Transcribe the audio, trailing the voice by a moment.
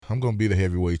I'm gonna be the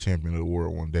heavyweight champion of the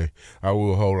world one day. I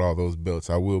will hold all those belts.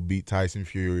 I will beat Tyson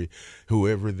Fury,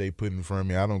 whoever they put in front of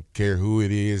me. I don't care who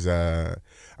it is.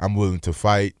 I'm willing to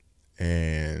fight,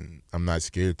 and I'm not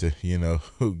scared to,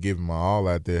 give my all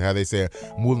out there. How they say,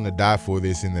 I'm willing to die for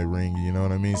this in the ring. You know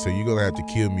what I mean? So you're gonna have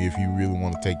to kill me if you really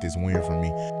want to take this win from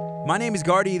me. My name is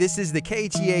Gardy. This is the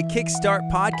KGA Kickstart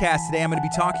podcast. Today I'm going to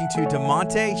be talking to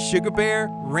DeMonte Sugar Bear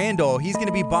Randall. He's going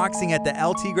to be boxing at the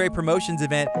El Tigre Promotions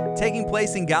event taking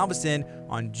place in Galveston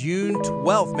on June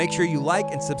 12th. Make sure you like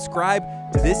and subscribe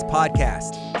to this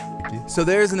podcast. So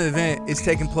there's an event. It's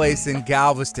taking place in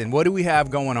Galveston. What do we have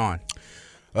going on?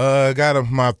 Got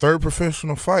my third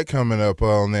professional fight coming up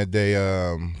on that day.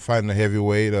 Fighting a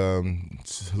heavyweight.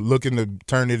 Looking to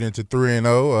turn it into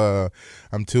 3-0.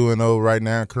 I'm 2-0 right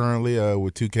now currently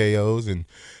with 2 KOs and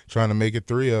trying to make it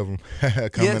 3 of them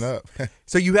coming up.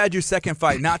 So you had your second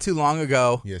fight not too long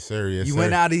ago. Yes, sir. Yes, you sir.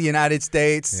 went out of the United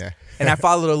States. Yeah. And I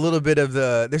followed a little bit of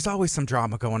there's always some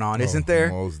drama going on, isn't there?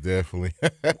 Most definitely.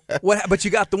 But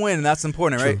you got the win, and that's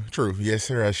important, right? True. Yes,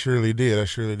 sir. I surely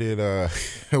did.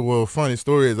 Well, funny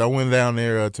story is I went down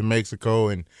there to Mexico,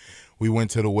 and we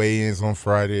went to the weigh-ins on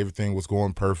Friday. Everything was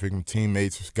going perfect. My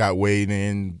teammates got weighed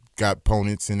in, got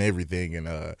opponents and everything,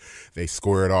 and they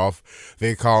squared off.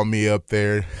 They called me up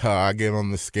there. I get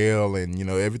on the scale, and,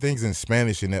 everything's in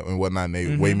Spanish and whatnot, and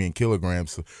they weigh me in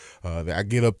kilograms. So I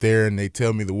get up there, and they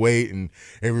tell me the weight, and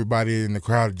everybody in the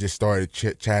crowd just started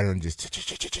chattering,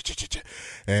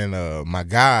 and my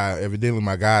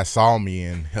guy saw me,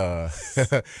 and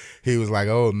he was like,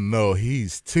 oh, no,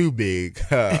 he's too big.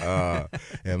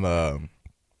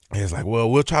 And it's like, well,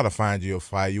 we'll try to find you a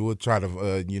fight. We'll try to,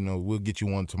 we'll get you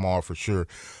one tomorrow for sure.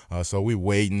 So we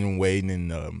waiting,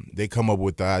 and they come up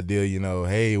with the idea,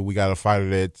 hey, we got a fighter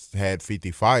that's had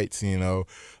 50 fights,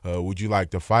 would you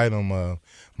like to fight him?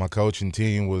 My coaching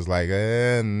team was like,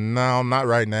 no, not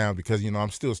right now, because, I'm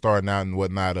still starting out and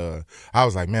whatnot. I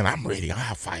was like, man, I'm ready.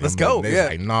 I'll fight him. Let's go. They're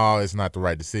like, no, it's not the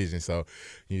right decision. So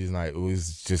he's like, we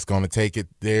was just going to take it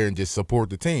there and just support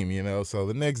the team, So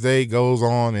the next day goes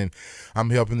on, and I'm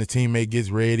helping the teammate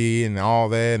gets ready and all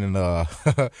that. And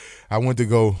I went to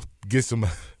go get some.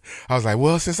 I was like,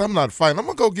 well, since I'm not fighting, I'm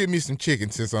going to go get me some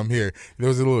chicken since I'm here. There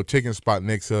was a little chicken spot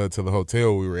next to the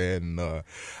hotel we were at, and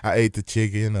I ate the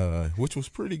chicken, which was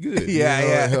pretty good.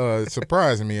 It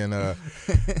surprised me. And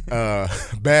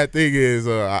bad thing is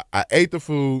I ate the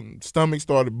food, stomach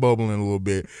started bubbling a little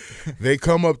bit. They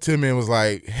come up to me and was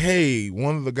like, hey,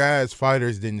 one of the guys'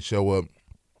 fighters didn't show up.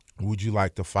 Would you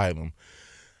like to fight him?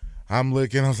 I'm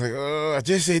looking, I was like, I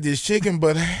just ate this chicken,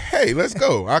 but hey, let's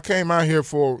go. I came out here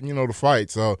for, the fight,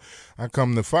 so I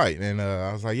come to fight. And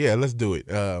I was like, yeah, let's do it.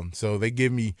 So they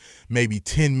give me maybe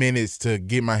 10 minutes to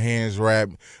get my hands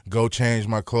wrapped, go change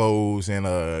my clothes, and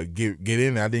get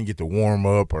in there. I didn't get to warm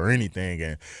up or anything,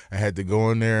 and I had to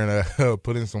go in there and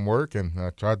put in some work, and I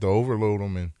tried to overload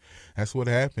them, and that's what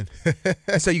happened.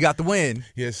 So you got the win.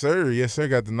 Yes, sir. Yes, sir.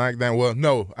 Got the knockdown. Well,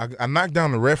 no, I knocked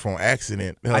down the ref on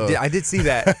accident. I did see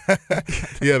that.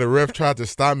 Yeah, the ref tried to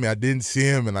stop me. I didn't see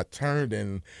him, and I turned,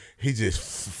 and he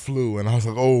just flew. And I was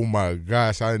like, oh, my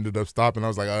gosh. I ended up stopping. I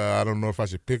was like, I don't know if I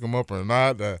should pick him up or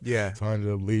not. Yeah. So I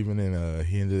ended up leaving, and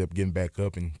he ended up getting back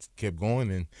up and kept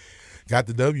going, and got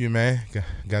the W, man.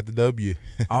 Got the W.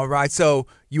 All right. So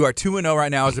you are 2-0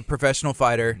 right now as a professional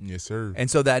fighter. Yes, sir. And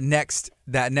so that next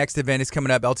event is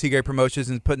coming up. El Tigre Promotions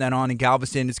is putting that on in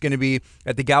Galveston. It's going to be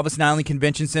at the Galveston Island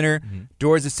Convention Center.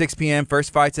 Doors at 6 p.m.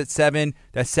 First fight's at 7.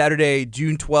 That's Saturday,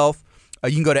 June 12th.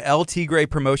 You can go to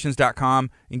ltigrepromotions.com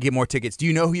and get more tickets. Do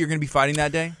you know who you're going to be fighting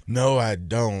that day? No, I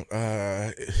don't.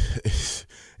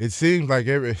 It seems like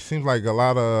a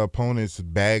lot of opponents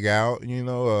bag out.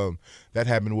 That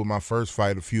happened with my first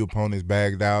fight. A few opponents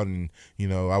bagged out, and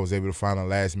I was able to find a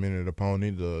last-minute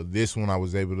opponent. This one, I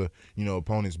was able to,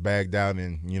 opponents bagged out,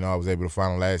 and I was able to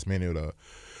find a last-minute.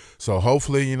 So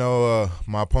hopefully,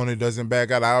 my opponent doesn't back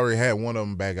out. I already had one of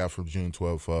them back out from June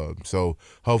 12th. So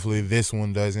hopefully this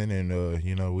one doesn't,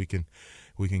 and we can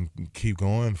keep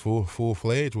going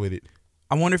full-fledged with it.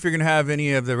 I wonder if you're going to have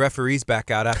any of the referees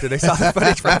back out after they saw the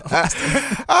footage from the last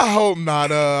time. I hope not.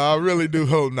 I really do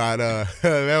hope not.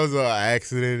 That was an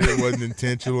accident. It wasn't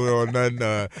intentional or nothing.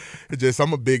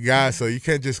 I'm a big guy, so you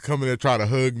can't just come in and try to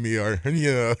hug me or,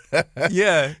 Yeah.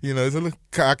 It's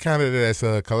I counted it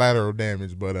as collateral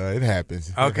damage, but it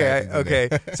happens. Okay.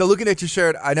 So looking at your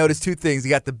shirt, I noticed two things. You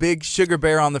got the big Sugar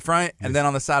Bear on the front, and then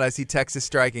on the side I see Texas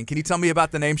Striking. Can you tell me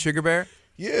about the name Sugar Bear?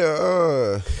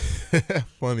 Yeah,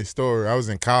 funny story. I was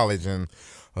in college, and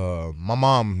my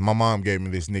mom gave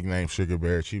me this nickname, Sugar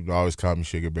Bear. She always called me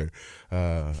Sugar Bear.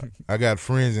 I got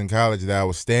friends in college that I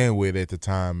was staying with at the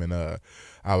time, and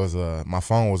my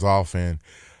phone was off, and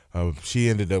she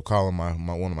ended up calling my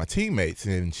one of my teammates,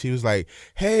 and she was like,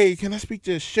 "Hey, can I speak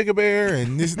to Sugar Bear?"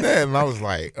 and this and that, and I was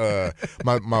like,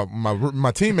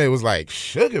 my teammate was like,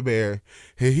 "Sugar Bear?"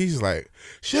 And he's like,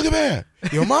 "Sugar Bear,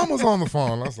 your mama's on the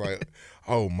phone." I was like,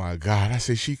 "Oh my God!" I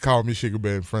said, "She called me Sugar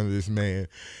Bear in front of this man,"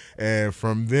 and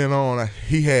from then on,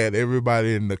 he had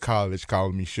everybody in the college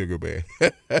calling me Sugar Bear.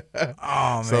 Oh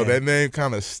man! So that name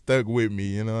kind of stuck with me.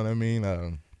 You know what I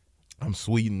mean? I'm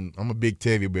sweet and I'm a big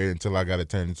teddy bear until I got to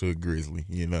turn into a grizzly,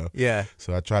 you know? Yeah.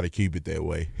 So I try to keep it that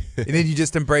way. And then you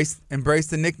just embrace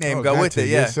the nickname, go got with to. it,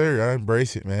 yeah. Yes, sir. I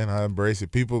embrace it, man. I embrace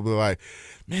it. People be like,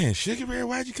 "Man, Sugar Bear,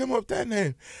 why'd you come up with that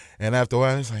name?" And after a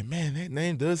while, it's like, man, that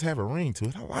name does have a ring to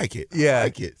it. I like it. Yeah. I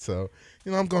like it. So,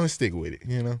 you know, I'm going to stick with it,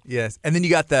 you know? Yes. And then you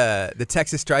got the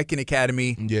Texas Striking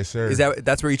Academy. Yes, sir.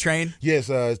 That's where you train? Yes,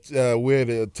 we're at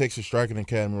the Texas Striking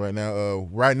Academy right now.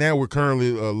 Right now, we're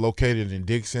currently located in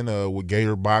Dixon with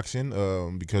Gator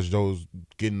Boxing because Joe's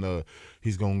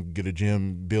he's gonna get a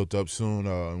gym built up soon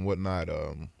and whatnot.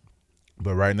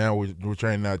 But right now we're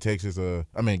training out of Texas.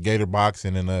 Gator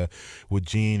Boxing and with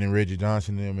Gene and Reggie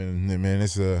Johnson and them, and man,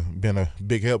 it's been a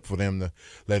big help for them to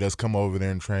let us come over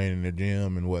there and train in their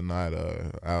gym and whatnot.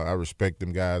 I respect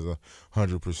them guys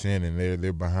 100%, and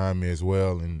they're behind me as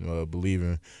well and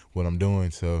believing what I'm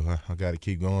doing. So I got to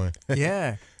keep going.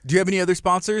 Yeah. Do you have any other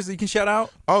sponsors that you can shout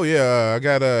out? Oh yeah, I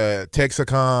got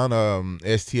Texacon,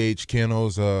 STH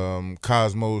Kennels,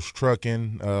 Cosmos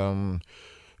Trucking.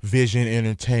 Vision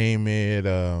Entertainment.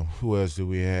 Who else do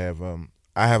we have?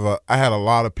 I had a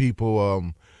lot of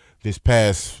people. This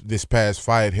past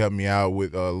fight helped me out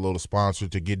with a little sponsor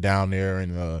to get down there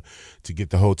and to get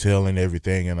the hotel and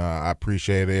everything. And I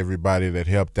appreciate everybody that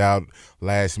helped out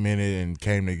last minute and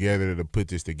came together to put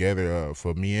this together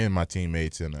for me and my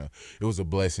teammates. And it was a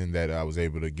blessing that I was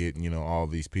able to get all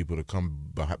these people to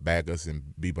come back us and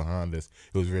be behind us.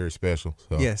 It was very special.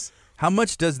 So. Yes. How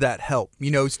much does that help?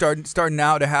 Starting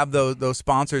out to have those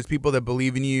sponsors, people that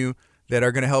believe in you, that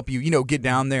are going to help you, get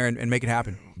down there and make it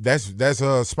happen. That's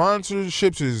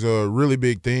sponsorships is a really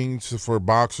big thing for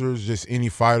boxers, just any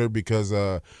fighter, because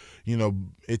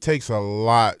it takes a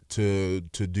lot to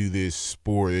do this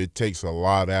sport. It takes a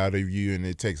lot out of you, and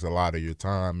it takes a lot of your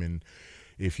time. And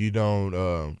if you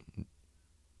don't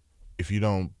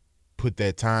put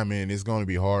that time in, it's going to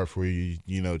be hard for you,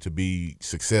 to be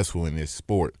successful in this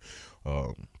sport.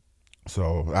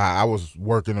 So I was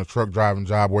working a truck driving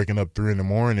job, waking up 3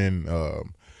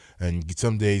 a.m, and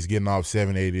some days getting off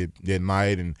 7, 8 at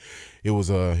night, and it was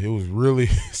really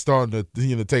starting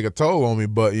to take a toll on me.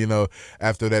 But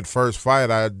after that first fight,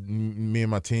 me and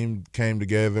my team came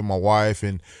together, my wife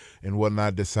and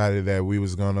whatnot, decided that we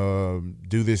was gonna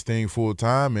do this thing full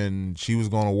time, and she was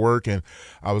gonna work, and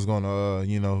I was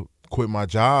gonna quit my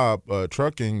job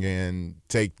trucking and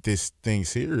take this thing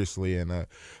seriously. And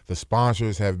the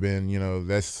sponsors have been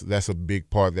that's a big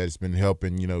part that's been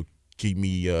helping keep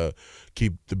me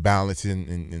keep the balance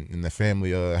in the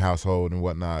family household and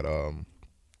whatnot.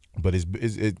 But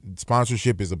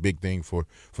sponsorship is a big thing for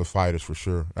fighters for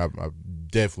sure. I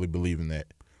definitely believe in that.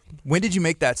 When did you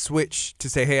make that switch to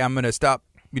say, hey, I'm going to stop,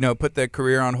 put the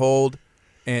career on hold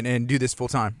and do this full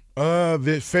time?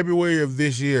 The February of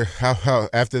this year,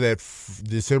 after that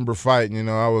December fight,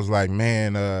 I was like,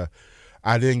 man,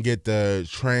 I didn't get to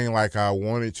train like I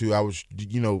wanted to. I was,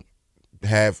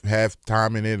 have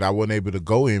time in it. I wasn't able to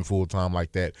go in full time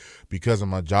like that because of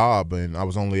my job, and I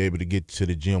was only able to get to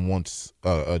the gym once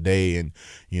a day, and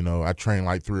I train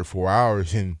like 3 or 4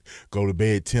 hours and go to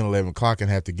bed 10, 11 o'clock and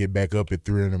have to get back up at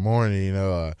 3 in the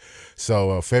morning.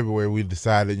 So February we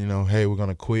decided, hey, we're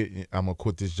gonna quit. I'm gonna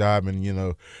quit this job and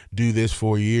do this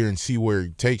for a year and see where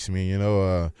it takes me.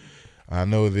 I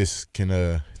know this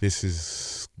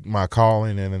is my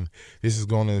calling, and this is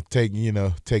going to take me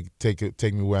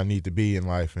where I need to be in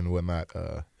life and whatnot.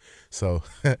 So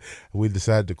we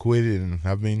decided to quit it, and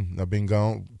I've been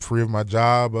gone, free of my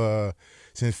job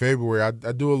since February. I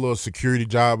do a little security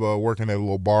job, working at a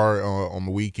little bar on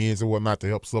the weekends and whatnot to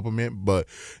help supplement. But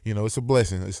it's a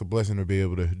blessing. It's a blessing to be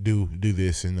able to do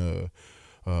this and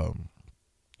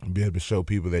be able to show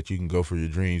people that you can go for your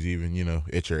dreams even,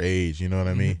 at your age, you know what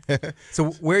I mean?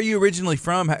 So where are you originally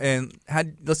from, and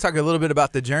let's talk a little bit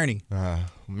about the journey.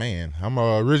 Man, I'm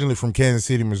originally from Kansas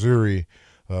City, Missouri.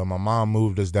 My mom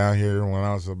moved us down here when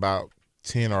I was about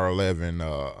 10 or 11,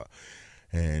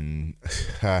 and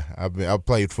I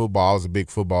played football. I was a big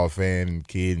football fan and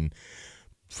kid, and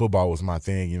football was my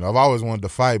thing. I've always wanted to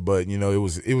fight, but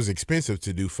it was expensive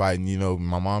to do fighting.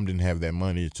 My mom didn't have that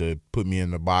money to put me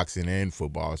in the boxing and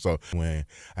football. So when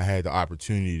I had the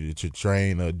opportunity to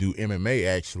train, do MMA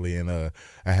actually, and I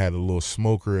had a little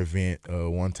smoker event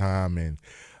one time, and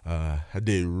I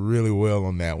did really well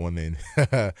on that one, and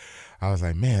I was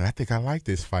like, man, I think I like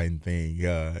this fighting thing,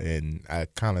 and I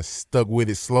kind of stuck with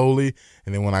it slowly.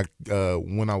 And then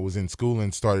when I was in school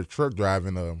and started truck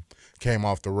driving, came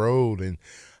off the road, and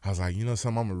I was like, you know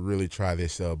something, I'm gonna really try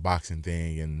this boxing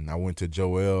thing. And I went to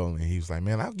Joel, and he was like,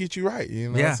 man, I'll get you right, you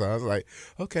know. Yeah. So I was like,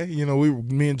 okay, you know,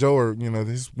 me and Joe are, you know,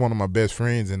 this is one of my best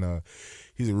friends, and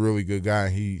he's a really good guy.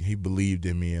 He believed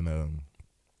in me, and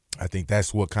I think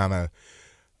that's what kind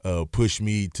of pushed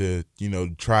me to, you know,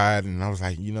 try it. And I was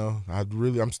like, you know,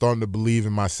 I'm starting to believe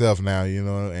in myself now, you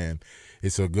know, and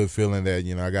it's a good feeling that,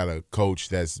 you know, I got a coach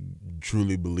that's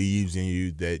truly believes in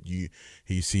you, that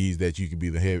he sees that you could be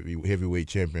the heavyweight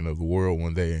champion of the world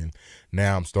one day. And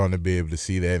now I'm starting to be able to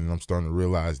see that, and I'm starting to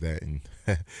realize that, and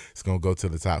it's going to go to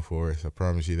the top for us. I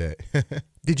promise you that.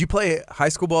 Did you play high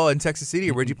school ball in Texas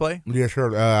City, or where'd you play? Yeah,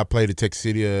 sure. I played at Texas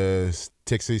City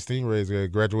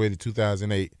Stingrays, graduated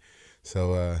 2008.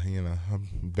 So, you know,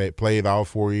 I played all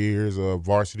 4 years of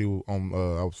varsity. I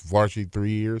was varsity 3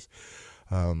 years.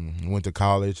 Went to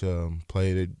college,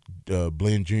 played at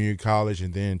Blinn Junior College,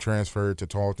 and then transferred to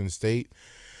Tarleton State.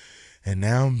 And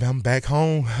now I'm back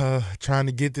home trying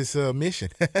to get this mission.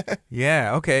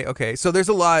 Yeah, okay. So there's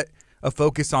a lot of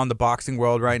focus on the boxing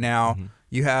world right now. Mm-hmm.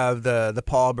 You have the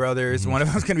Paul brothers. Mm-hmm. One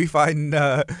of them's going to be fighting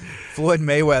Floyd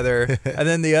Mayweather. And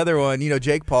then the other one, you know,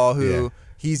 Jake Paul, who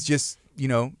he's just, you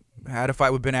know, had a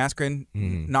fight with Ben Askren,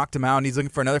 knocked him out, and he's looking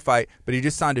for another fight. But he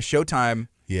just signed a Showtime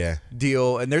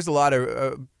deal, and there's a lot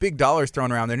of big dollars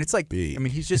thrown around there. And it's like, I mean,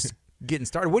 he's just getting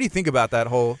started. What do you think about that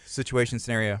whole situation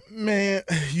scenario? Man,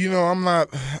 you know, I'm not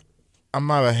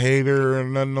a hater or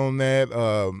nothing on that.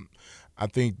 I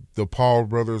think the Paul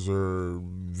brothers are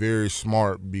very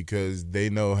smart because they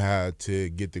know how to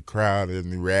get the crowd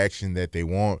and the reaction that they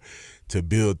want to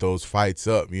build those fights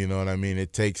up. You know what I mean?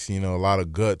 It takes, you know, a lot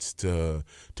of guts to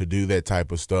do that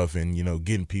type of stuff, and, you know,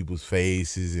 get in people's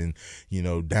faces and, you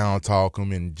know, down talk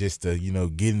them, and just to, you know,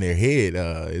 get in their head.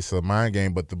 It's a mind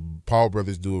game, but the Paul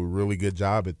brothers do a really good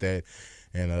job at that.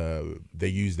 And they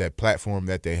use that platform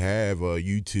that they have,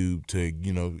 YouTube, to,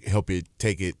 you know, help it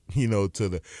take it, you know, to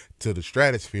the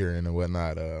stratosphere and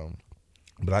whatnot.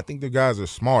 But I think the guys are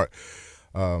smart.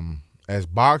 As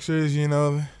boxers, you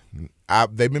know,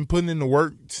 they've been putting in the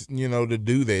work, you know, to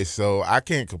do this. So I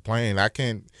can't complain. I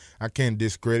can't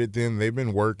discredit them. They've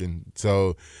been working.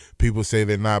 So people say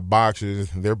they're not boxers.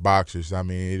 They're boxers. I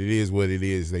mean, it is what it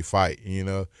is. They fight, you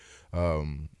know.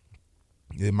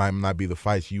 It might not be the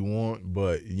fights you want,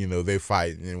 but, you know, they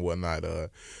fight and whatnot.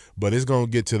 But it's going to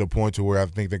get to the point to where I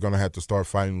think they're going to have to start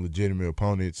fighting legitimate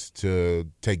opponents to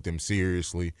take them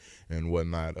seriously and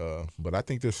whatnot. But I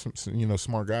think there's some, you know,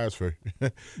 smart guys for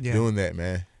doing that,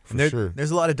 man. Sure.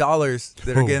 There's a lot of dollars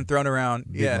that are getting thrown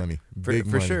around. Big money.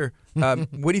 For sure. What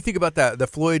do you think about that? The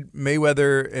Floyd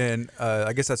Mayweather and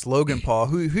I guess that's Logan Paul.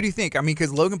 Who do you think? I mean,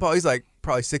 because Logan Paul, he's like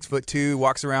probably 6'2",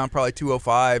 walks around probably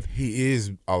 205. He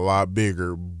is a lot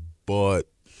bigger, but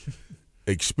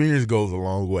experience goes a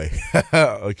long way.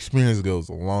 Experience goes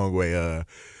a long way.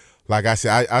 Like I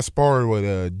said, I sparred with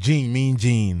Mean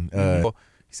Gene.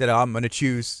 He said, I'm going to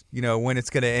choose, you know, when it's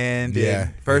going to end. Yeah.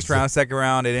 First round, second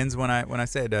round, it ends when I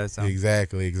say it does. So.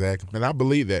 Exactly. And I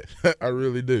believe that. I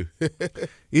really do.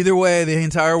 Either way, the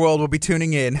entire world will be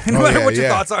tuning in. No matter what your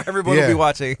thoughts are, everyone will be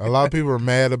watching. A lot of people are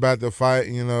mad about the fight,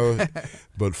 you know,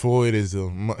 but Floyd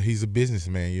he's a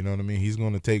businessman, you know what I mean? He's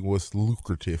going to take what's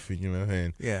lucrative, you know,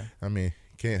 and I mean,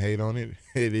 can't hate on it.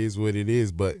 It is what it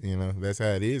is, but, you know, that's how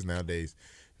it is nowadays.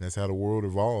 That's how the world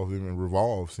evolves and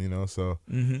revolves, you know, so.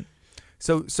 Mm-hmm.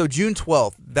 So June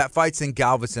 12th, that fight's in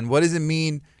Galveston. What does it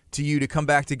mean to you to come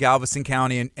back to Galveston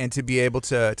County and to be able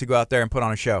to go out there and put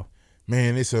on a show?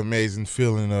 Man, it's an amazing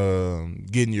feeling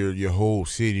getting your whole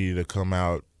city to come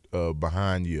out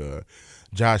behind you.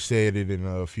 Josh said it in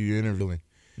a few interviews.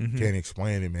 Mm-hmm. Can't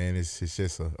explain it, man. It's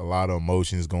just a lot of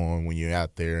emotions going when you're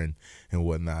out there and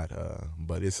whatnot.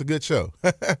 But it's a good show.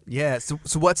 Yeah. So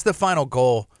what's the final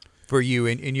goal for you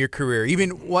in your career?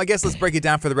 I guess let's break it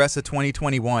down for the rest of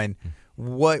 2021.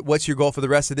 What's your goal for the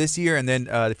rest of this year and then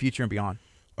the future and beyond?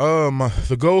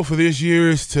 The goal for this year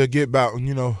is to get about,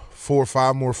 you know, 4 or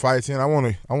 5 more fights in. I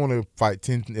want to fight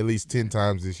at least 10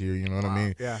 times this year. You know what I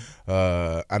mean? Yeah.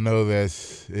 I know it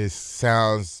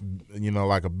sounds, you know,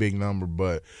 like a big number,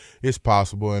 but it's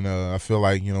possible. And I feel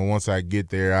like, you know, once I get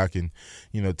there, I can,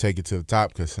 you know, take it to the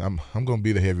top, because I'm gonna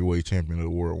be the heavyweight champion of the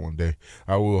world one day.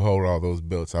 I will hold all those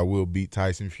belts. I will beat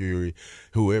Tyson Fury,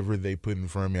 whoever they put in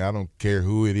front of me. I don't care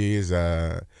who it is.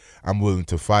 I'm willing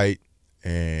to fight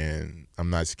and I'm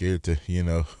not scared to,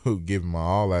 give my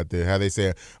all out there. How they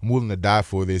say, I'm willing to die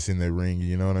for this in the ring,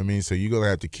 you know what I mean? So you're going to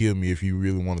have to kill me if you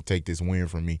really want to take this win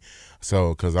from me.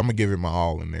 So, because I'm going to give it my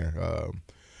all in there.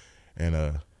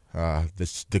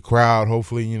 The crowd,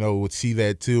 hopefully, would see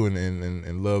that too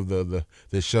and love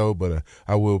the show. But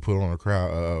I will put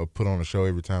on a show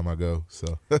every time I go.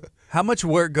 So. How much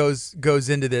work goes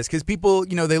into this? Because people,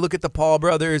 they look at the Paul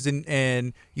brothers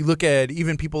and you look at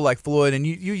even people like Floyd, and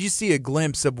you see a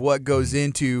glimpse of what goes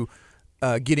into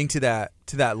getting to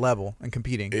that level and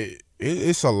competing.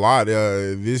 It's a lot.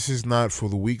 This is not for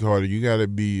the weak-hearted. You got to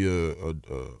be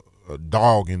a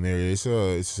dog in there. It's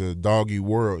a doggy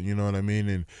world. You know what I mean?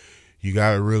 And you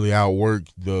got to really outwork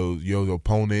your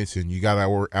opponents, and you got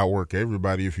to outwork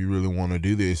everybody if you really want to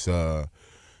do this.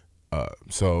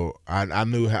 So I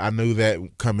knew that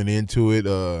coming into it,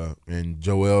 and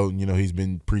Joel, he's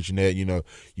been preaching that,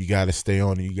 you got to stay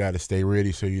on it, you got to stay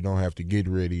ready so you don't have to get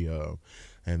ready.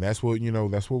 And that's what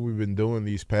we've been doing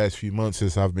these past few months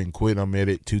since I've been quit. I'm at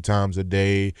it 2 times a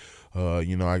day.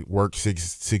 I work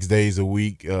six days a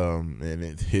week. And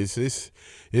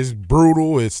it's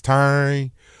brutal. It's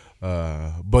tiring.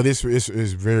 But it's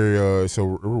very, it's a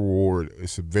reward.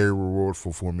 It's very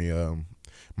rewardful for me.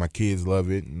 My kids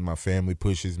love it, and my family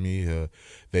pushes me.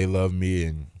 They love me,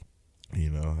 and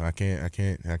I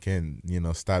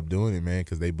can't stop doing it, man,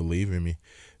 because they believe in me.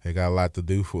 They got a lot to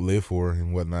live for,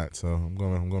 and whatnot. So I'm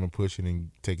gonna push it and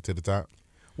take it to the top.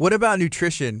 What about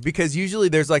nutrition? Because usually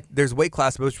there's weight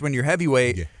class, but when you're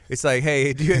heavyweight, It's like,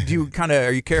 hey, do you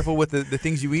are you careful with the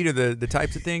things you eat or the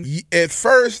types of things? At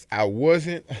first, I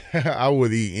wasn't. I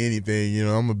would eat anything.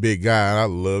 I'm a big guy, and I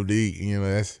love to eat.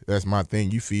 That's my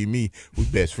thing. You feed me, we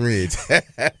best friends.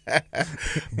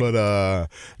 But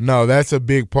no, that's a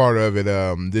big part of it.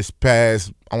 This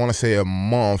past, I want to say a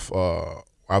month,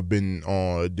 I've been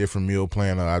on a different meal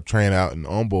plan. I've trained out in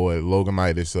Humble at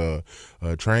Logonitis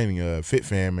training, Fit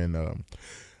Fam, and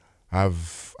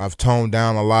I've toned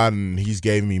down a lot, and he's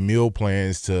gave me meal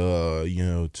plans to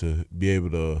to be able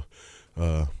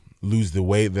to lose the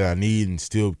weight that I need and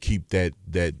still keep that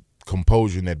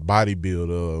composure and that body build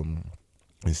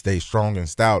and stay strong and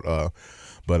stout.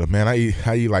 But man, I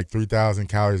eat like 3,000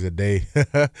 calories a day,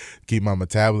 keep my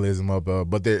metabolism up.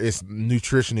 But it's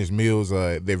nutritionist meals.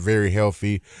 They're very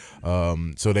healthy,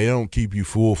 so they don't keep you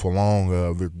full for long.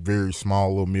 They're very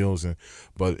small little meals,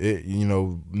 but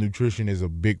nutrition is a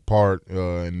big part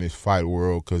in this fight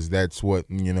world, because that's what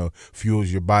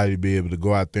fuels your body to be able to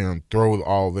go out there and throw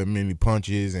all that many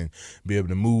punches and be able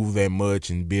to move that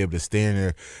much and be able to stand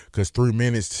there. Because 3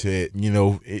 minutes at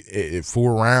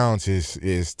 4 rounds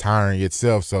is tiring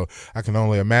itself. So I can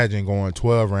only imagine going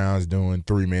 12 rounds doing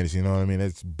 3 minutes. You know what I mean?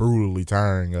 It's brutally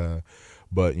tiring.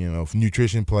 But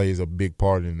nutrition plays a big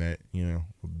part in that.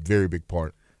 Very big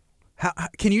part. How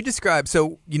can you describe?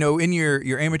 So in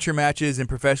your amateur matches and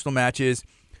professional matches,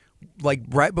 like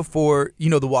right before the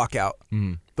walkout,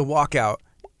 the walkout.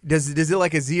 Does it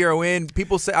like a zero in?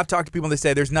 People say, I've talked to people and they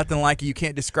say there's nothing like it. You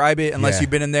can't describe it unless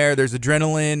you've been in there. There's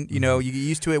adrenaline. You get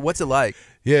used to it. What's it like?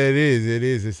 Yeah, it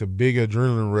is. It's a big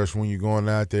adrenaline rush when you're going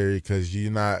out there, because you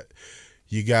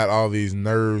got all these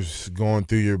nerves going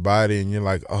through your body, and you're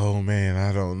like, oh man,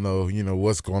 I don't know,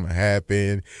 what's going to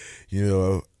happen,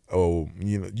 you're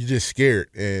just scared,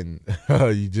 and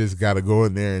you just got to go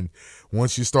in there. And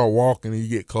once you start walking and you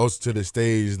get closer to the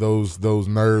stage, those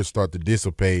nerves start to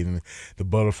dissipate and the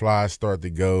butterflies start to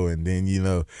go, and then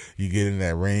you get in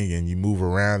that ring and you move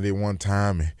around it one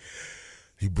time and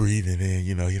you breathe, and then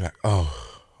you're like,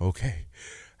 oh, okay,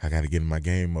 I got to get in my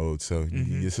game mode. So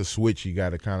it's a switch. You got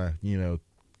to kind of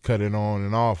cut it on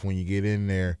and off when you get in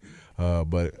there.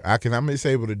 But I'm just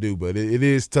able to do, but it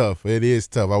is tough. It is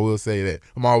tough. I will say that.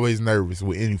 I'm always nervous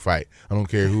with any fight. I don't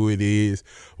care who it is,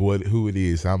 who it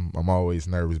is. I'm always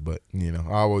nervous, but I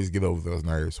always get over those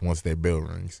nerves once that bell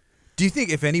rings. Do you think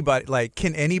if anybody,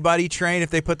 can anybody train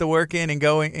if they put the work in and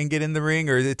go and get in the ring,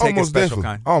 or does it take a special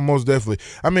kind? Oh, most definitely.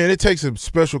 I mean, it takes a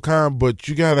special kind, but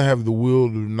you got to have the will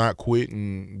to not quit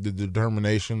and the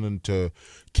determination and to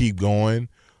keep going.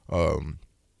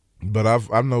 But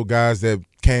I know guys that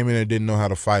came in and didn't know how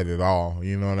to fight at all,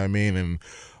 you know what I mean, and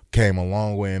came a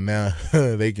long way, and now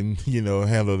they can,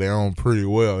 handle their own pretty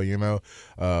well,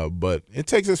 But it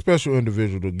takes a special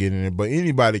individual to get in it, but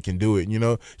anybody can do it,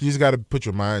 You just got to put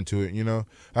your mind to it,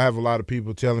 I have a lot of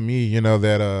people telling me,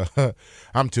 that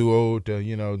I'm too old to,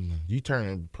 you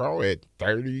turning pro at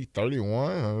 30,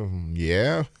 31.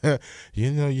 Yeah,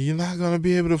 you're not going to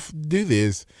be able to do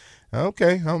this.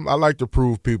 Okay, I like to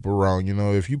prove people wrong.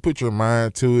 If you put your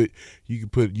mind to it, you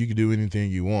can do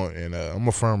anything you want, and I'm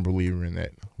a firm believer in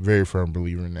that. Very firm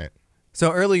believer in that.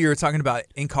 So earlier you were talking about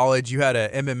in college you had a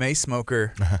MMA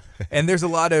smoker, and there's a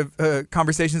lot of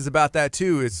conversations about that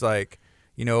too. It's like,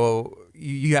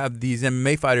 you have these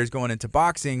MMA fighters going into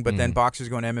boxing, but then boxers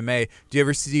going to MMA. Do you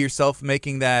ever see yourself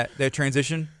making that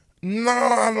transition? No,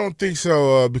 I don't think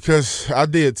so. Because I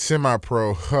did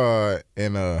semi-pro,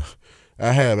 and I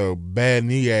had a bad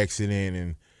knee accident,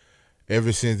 and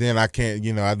ever since then I can't.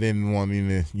 I didn't want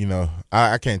to.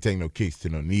 I can't take no kicks to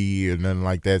no knee or nothing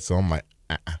like that. So I'm like,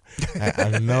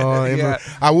 I know. Yeah.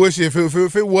 I wish if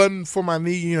it wasn't for my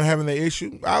knee, having the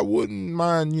issue, I wouldn't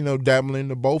mind, dabbling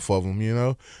into both of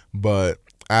them, But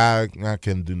I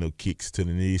couldn't do no kicks to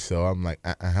the knee, so I'm like,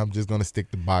 I'm just gonna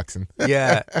stick to boxing.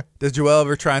 Yeah. Does Joel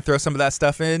ever try and throw some of that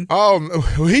stuff in? Oh,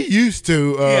 he used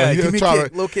to. Give me a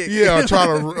kick, little kick. Yeah, try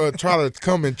to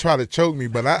come and try to choke me,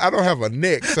 but I don't have a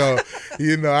neck, so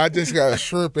I just gotta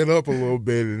shrimp it up a little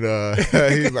bit.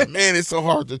 And he's like, man, it's so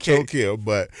hard to choke him,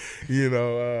 but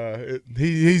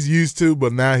he's used to.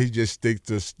 But now he just sticks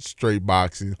to straight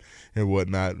boxing and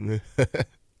whatnot.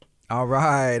 All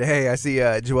right. Hey, I see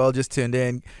Joel just tuned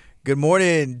in. Good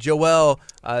morning, Joel.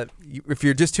 If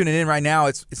you're just tuning in right now,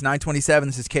 it's 9:27.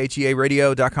 This is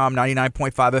KHEARadio.com,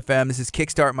 99.5 FM. This is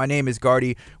Kickstart. My name is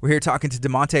Gardy. We're here talking to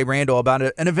DeMonte Randall about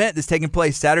an event that's taking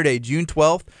place Saturday, June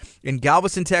 12th in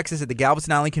Galveston, Texas at the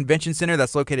Galveston Island Convention Center.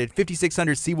 That's located at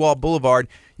 5600 Seawall Boulevard.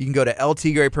 You can go to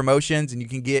LT Gray Promotions and you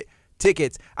can get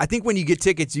tickets. I think when you get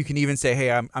tickets, you can even say,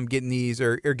 hey, I'm getting these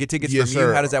or get tickets from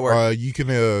you. How does that work? You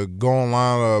can go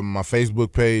online, my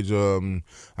Facebook page.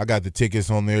 I got the tickets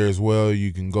on there as well.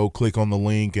 You can go click on the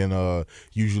link and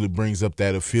usually brings up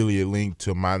that affiliate link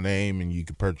to my name, and you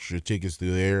can purchase your tickets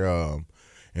through there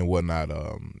and whatnot.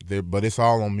 But it's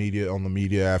all on the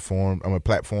media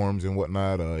platforms and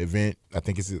whatnot. Event, I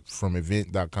think it's from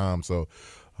event.com. So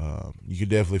you can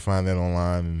definitely find that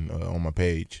online and, on my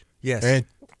page. Yes.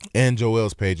 And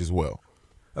Joel's page as well.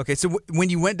 Okay, so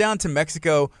when you went down to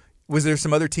Mexico, was there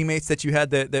some other teammates that you had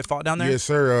that fought down there? Yes,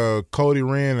 sir. Cody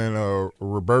Wren and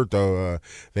Roberto.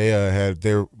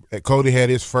 Cody had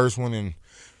his first one, and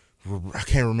I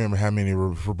can't remember how many.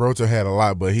 Roberto had a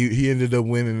lot, but he ended up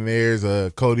winning theirs.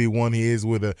 Cody won his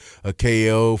with a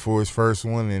KO for his first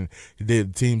one, and the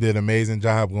team did an amazing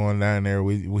job going down there.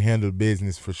 We handled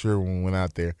business for sure when we went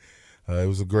out there. It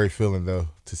was a great feeling, though,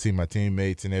 to see my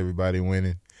teammates and everybody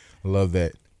winning. I love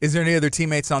that. Is there any other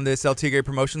teammates on this LT Gray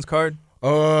Promotions card?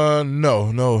 No,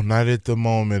 not at the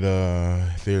moment.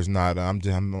 There's not. I'm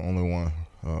the only one.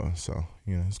 So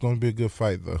it's going to be a good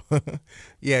fight, though.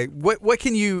 Yeah. What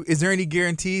can you? Is there any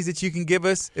guarantees that you can give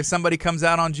us if somebody comes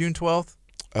out on June 12th?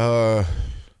 I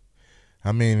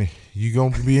mean, you're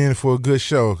going to be in for a good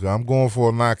show. I'm going for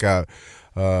a knockout.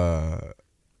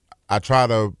 I try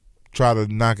to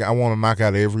knock. I want to knock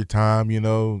out every time,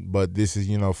 but this is,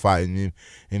 fighting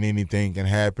and anything can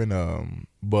happen.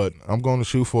 But I'm going to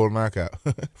shoot for a knockout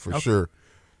for sure.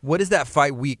 What does that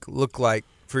fight week look like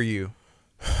for you?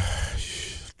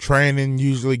 Training,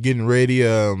 usually getting ready.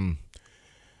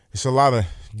 It's a lot of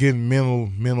getting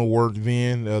mental work.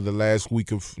 Then the last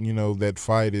week of that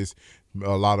fight is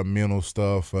a lot of mental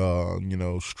stuff.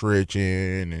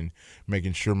 Stretching and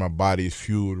making sure my body is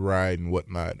fueled right and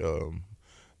whatnot.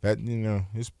 That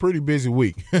it's a pretty busy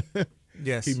week.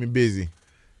 Yes, keep me busy.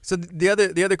 So the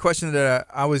other question that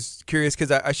I was curious,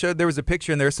 because I showed there was a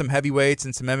picture and there's some heavyweights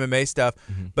and some MMA stuff,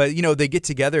 but they get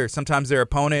together. Sometimes they're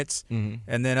opponents,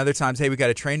 and then other times, hey, we got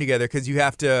to train together because you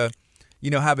have to,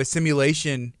 have a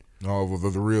simulation. Of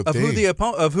the real of thing.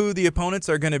 who the opponents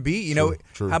are going to be.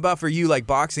 True. How about for you, like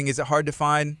boxing? Is it hard to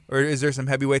find, or is there some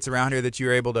heavyweights around here that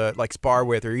you're able to like spar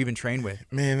with or even train with?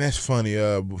 Man, that's funny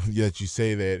that you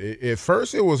say that. At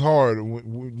first, it was hard.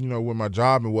 With my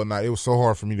job and whatnot, it was so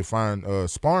hard for me to find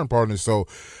sparring partners. So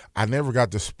I never got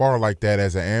to spar like that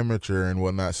as an amateur and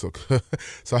whatnot. So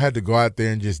I had to go out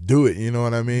there and just do it. You know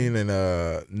what I mean? And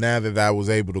now that I was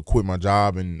able to quit my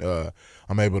job and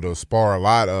I'm able to spar a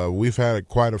lot. We've had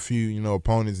quite a few,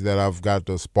 opponents that I've got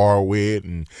to spar with,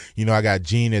 and I got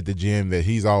Gene at the gym that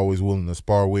he's always willing to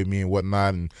spar with me and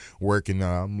whatnot, and working.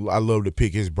 I love to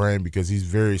pick his brain because he's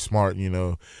very smart.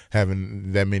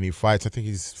 Having that many fights. I think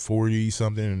he's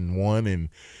 40-something and one, and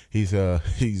he's a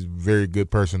very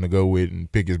good person to go with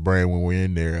and pick his brain when we're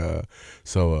in there.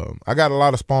 So I got a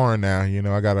lot of sparring now.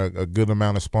 I got a good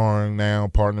amount of sparring now,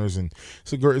 partners, and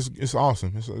it's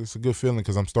awesome. It's a good feeling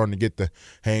because I'm starting to get the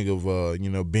hang of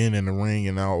being in the ring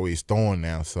and always throwing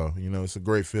now. So it's a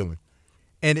great feeling.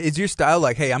 And is your style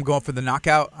like, hey, I'm going for the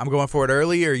knockout, I'm going for it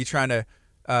early, or are you trying to?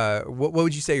 What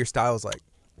would you say your style is like?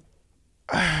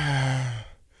 I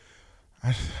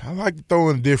like to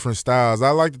throw in different styles. I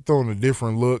like to throw in a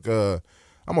different look.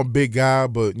 I'm a big guy,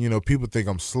 but people think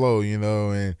I'm slow,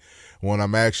 and when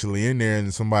I'm actually in there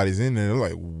and somebody's in there, they're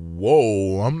like,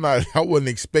 "Whoa, I wasn't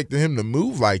expecting him to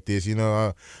move like this."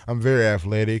 I'm very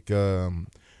athletic, and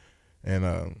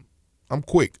I'm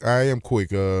quick. I am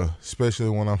quick, especially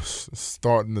when I'm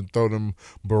starting to throw them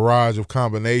barrage of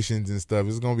combinations and stuff.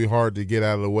 It's gonna be hard to get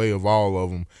out of the way of all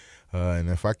of them. And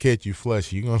if I catch you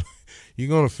flush, you're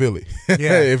gonna feel it.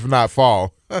 Yeah. If not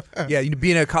fall. Yeah,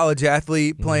 being a college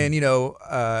athlete, playing,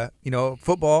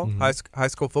 football, high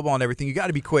school football and everything, you got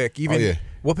to be quick. Even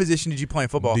What position did you play in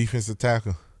football? Defensive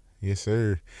tackle. Yes,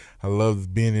 sir. I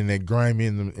love being in that grimy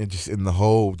and just in the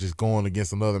hole, just going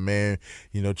against another man,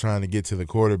 trying to get to the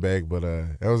quarterback. But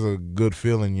that was a good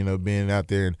feeling, being out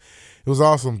there. And it was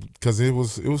awesome because it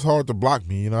was hard to block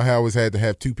me. I always had to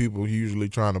have two people usually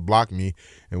trying to block me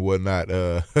and whatnot.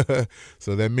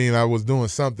 So that means I was doing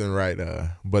something right.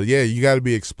 But, yeah, you got to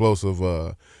be explosive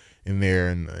in there,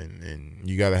 and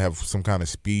you got to have some kind of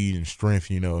speed and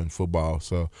strength, in football.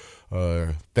 So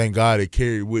thank God it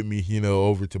carried with me,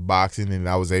 over to boxing, and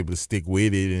I was able to stick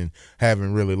with it and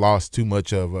haven't really lost too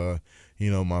much of,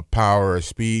 my power or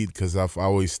speed because I've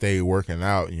always stayed working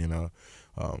out,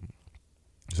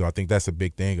 So I think that's a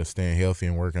big thing of staying healthy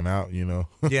and working out,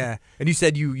 Yeah. And you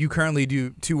said you currently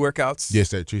do 2 workouts? Yes,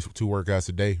 sir. 2 workouts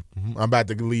a day. I'm about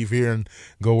to leave here and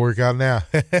go work out now.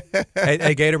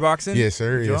 At Gator Boxing? Yes,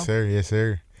 sir. Yes, sir. Yes,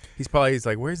 sir. He's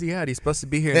like, where's he at? He's supposed to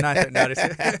be here at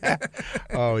 9:30.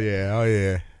 Oh,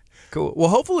 yeah. Cool. Well,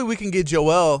 hopefully we can get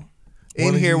Joel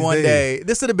in here one day.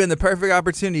 This would have been the perfect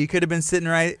opportunity. He could have been sitting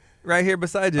right here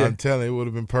beside you. I'm telling you, it would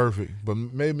have been perfect. But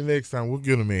maybe next time we'll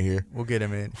get him in here. We'll get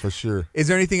him in. For sure. Is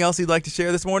there anything else you'd like to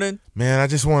share this morning? Man, I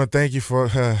just want to thank you for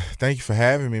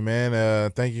having me,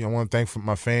 man. Thank you. I want to thank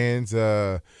my fans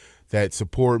that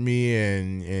support me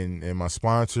and my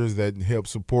sponsors that help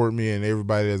support me and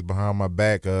everybody that's behind my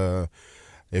back.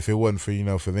 If it wasn't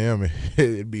for them,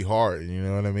 it'd be hard. You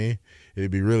know what I mean?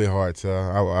 It'd be really hard. So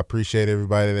I appreciate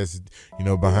everybody that's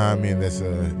behind me and that's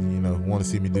want to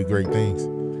see me do great things.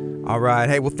 All right.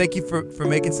 Hey, well, thank you for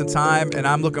making some time, and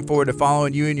I'm looking forward to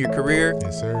following you in your career.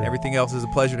 Yes, sir. Everything else is a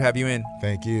pleasure to have you in.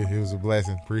 Thank you. It was a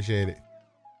blessing. Appreciate it.